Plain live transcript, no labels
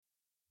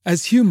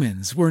As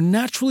humans, we're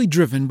naturally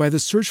driven by the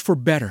search for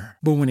better.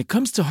 But when it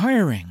comes to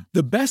hiring,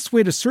 the best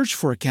way to search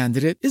for a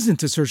candidate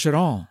isn't to search at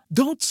all.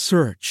 Don't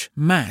search,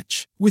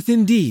 match with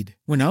Indeed.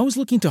 When I was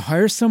looking to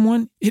hire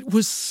someone, it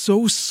was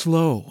so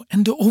slow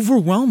and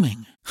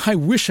overwhelming. I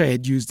wish I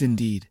had used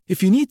Indeed.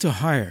 If you need to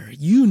hire,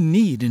 you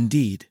need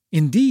Indeed.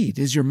 Indeed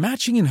is your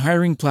matching and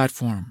hiring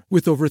platform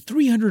with over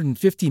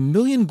 350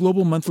 million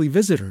global monthly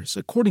visitors,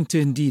 according to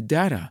Indeed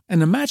data,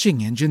 and a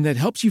matching engine that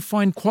helps you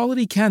find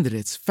quality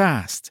candidates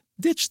fast.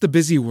 Ditch the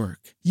busy work.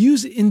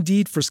 Use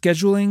Indeed for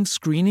scheduling,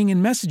 screening,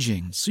 and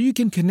messaging so you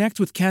can connect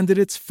with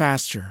candidates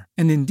faster.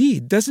 And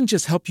Indeed doesn't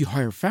just help you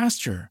hire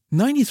faster.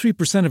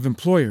 93% of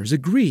employers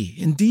agree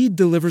Indeed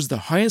delivers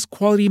the highest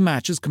quality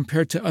matches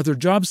compared to other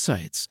job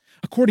sites,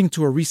 according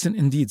to a recent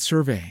Indeed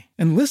survey.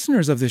 And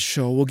listeners of this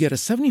show will get a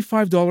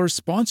 $75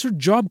 sponsored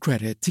job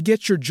credit to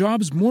get your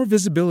jobs more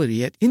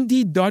visibility at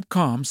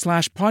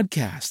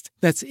Indeed.com/podcast.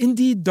 That's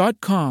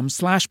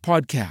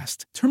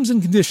Indeed.com/podcast. Terms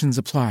and conditions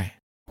apply.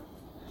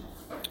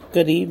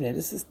 Good evening.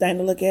 This is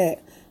Dana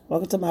Leggett.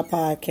 Welcome to my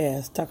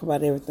podcast, Talk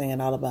About Everything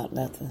and All About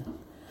Nothing.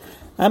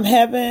 I'm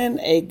having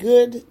a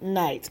good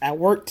night. I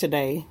work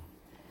today,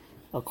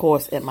 of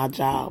course, at my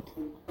job.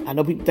 I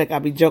know people think I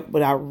be joking,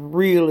 but I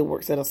really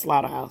work at a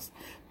slaughterhouse.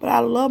 But I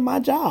love my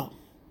job.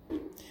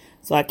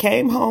 So I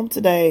came home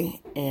today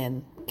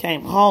and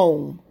came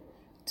home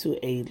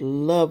to a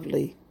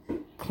lovely,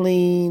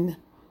 clean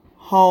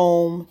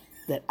home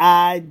that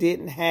I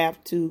didn't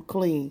have to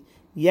clean.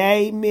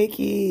 Yay,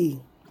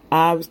 Mickey.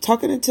 I was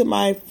talking to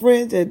my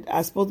friend that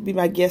I'm supposed to be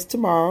my guest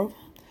tomorrow,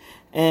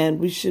 and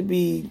we should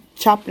be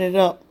chopping it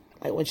up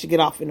like when she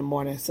get off in the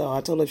morning. So I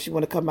told her if she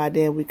want to come by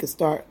then, we could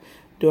start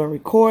doing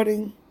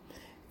recording,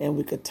 and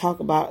we could talk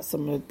about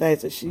some of the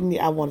things that she need.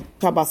 I want to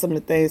talk about some of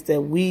the things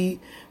that we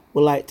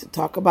would like to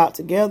talk about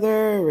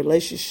together,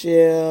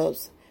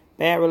 relationships,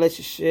 bad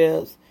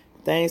relationships,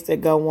 things that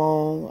go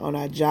on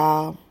our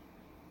job.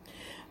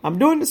 I'm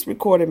doing this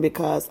recording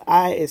because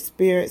I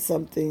experienced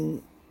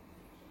something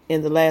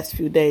in the last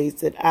few days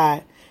that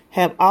I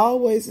have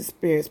always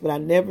experienced, but I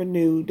never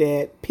knew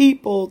that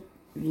people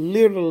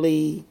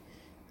literally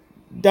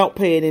don't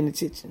pay it any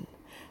attention.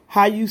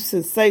 How you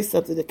should say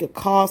something that could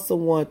cause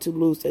someone to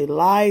lose their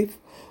life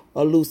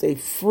or lose their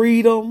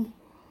freedom,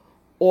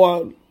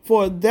 or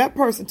for that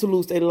person to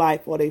lose their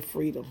life or their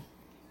freedom.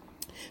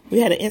 We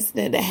had an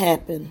incident that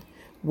happened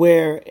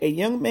where a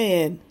young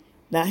man,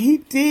 now he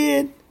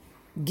did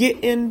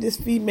get in this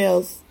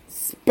female's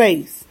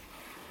space,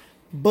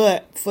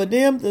 but for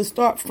them to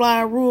start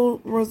flying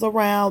rumors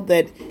around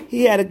that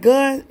he had a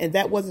gun and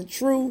that wasn't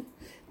true,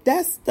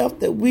 that's stuff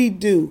that we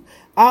do.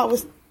 I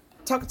was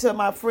talking to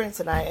my friend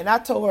tonight, and I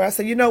told her, I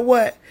said, you know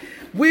what?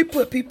 We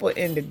put people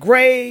in the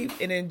grave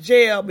and in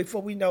jail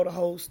before we know the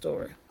whole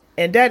story.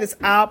 And that is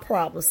our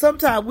problem.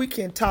 Sometimes we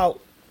can talk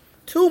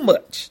too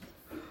much.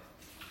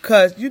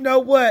 Because you know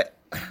what?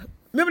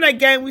 Remember that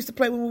game we used to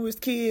play when we was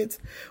kids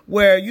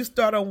where you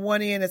start on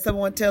one end and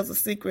someone tells a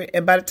secret,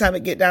 and by the time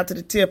it get down to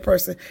the 10th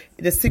person,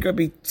 the secret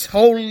be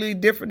totally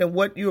different than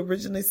what you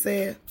originally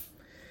said?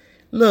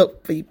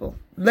 Look, people,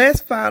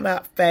 let's find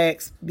out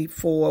facts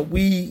before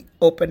we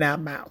open our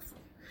mouth.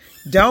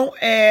 Don't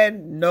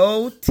add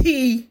no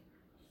tea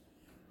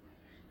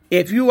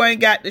if you ain't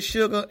got the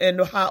sugar and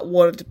the hot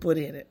water to put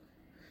in it.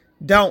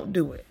 Don't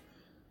do it.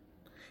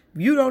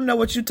 If you don't know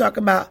what you're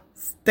talking about,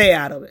 stay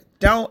out of it.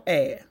 Don't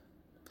add.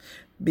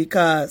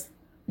 Because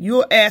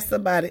you'll ask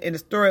somebody and the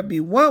story will be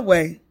one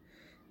way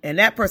and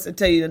that person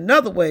tell you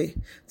another way.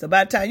 So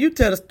by the time you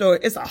tell the story,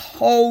 it's a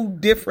whole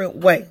different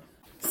way.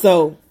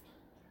 So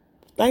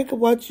think of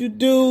what you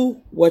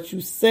do, what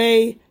you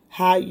say,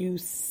 how you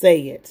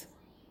say it.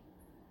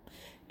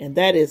 And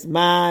that is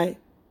my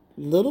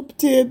little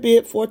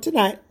tidbit for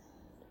tonight.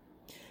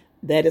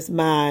 That is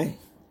my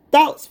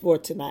thoughts for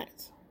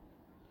tonight.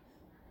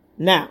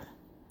 Now,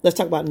 let's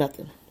talk about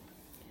nothing.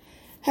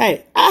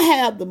 Hey, I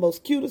have the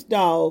most cutest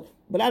dog,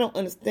 but I don't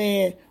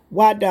understand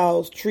why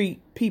dogs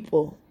treat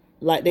people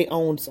like they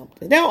own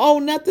something. They don't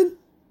own nothing.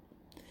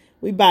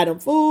 We buy them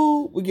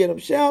food. We get them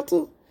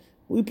shelter.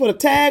 We put a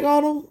tag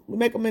on them. We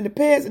make them into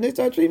pets, and they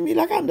start treating me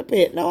like I'm the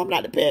pet. No, I'm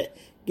not the pet.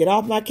 Get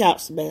off my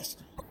couch, Sebastian.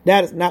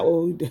 That is not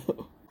what we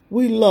do.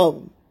 We love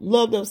them.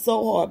 Love them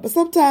so hard. But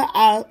sometimes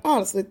I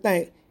honestly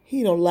think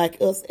he don't like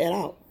us at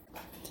all.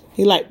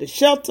 He like the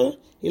shelter.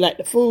 He like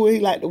the food. He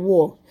like the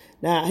war.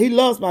 Now, he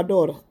loves my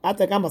daughter. I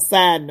think I'm a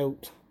side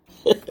note.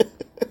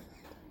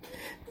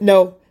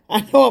 No,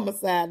 I know I'm a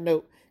side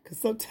note. Because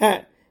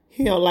sometimes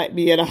he don't like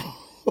me at all.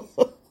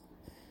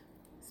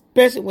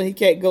 Especially when he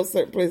can't go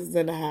certain places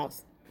in the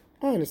house.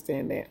 I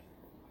understand that.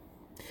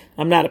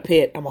 I'm not a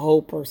pet. I'm a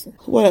whole person.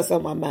 What else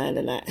on my mind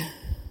tonight?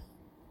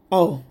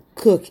 Oh,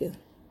 cooking.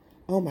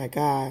 Oh, my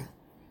God.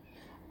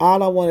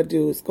 All I want to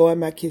do is go in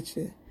my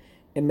kitchen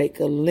and make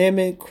a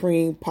lemon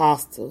cream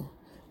pasta.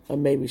 Or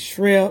maybe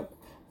shrimp.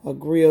 Or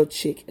grilled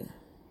chicken.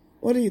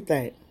 What do you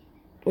think?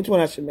 Which one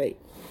I should make?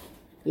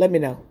 Let me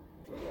know.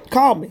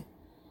 Call me.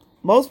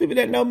 Most people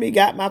that know me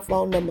got my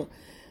phone number.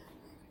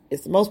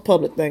 It's the most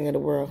public thing in the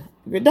world.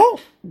 If you don't,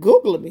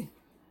 Google me.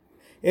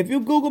 If you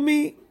Google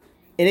me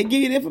and they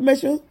give you the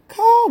information,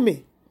 call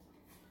me.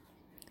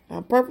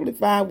 I'm perfectly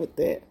fine with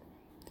that.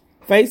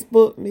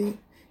 Facebook me,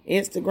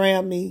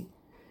 Instagram me.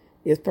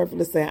 It's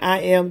perfectly fine.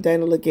 I am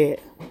Dana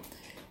Leggett.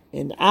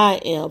 And I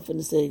am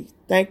finna say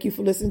thank you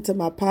for listening to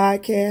my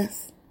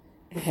podcast.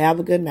 And have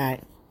a good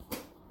night.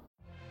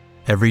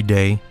 Every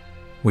day,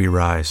 we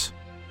rise,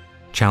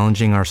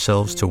 challenging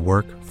ourselves to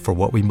work for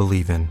what we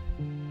believe in.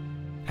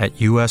 At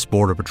U.S.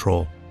 Border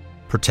Patrol,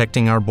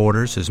 protecting our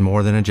borders is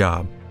more than a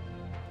job.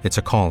 It's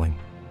a calling.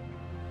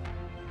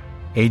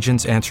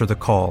 Agents answer the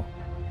call,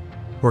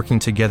 working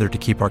together to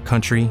keep our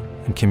country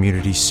and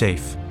communities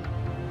safe.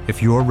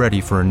 If you're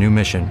ready for a new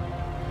mission,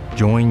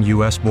 join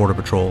U.S. Border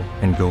Patrol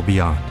and go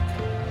beyond.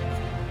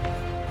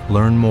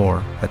 Learn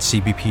more at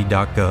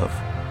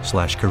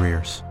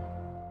cbp.gov/careers.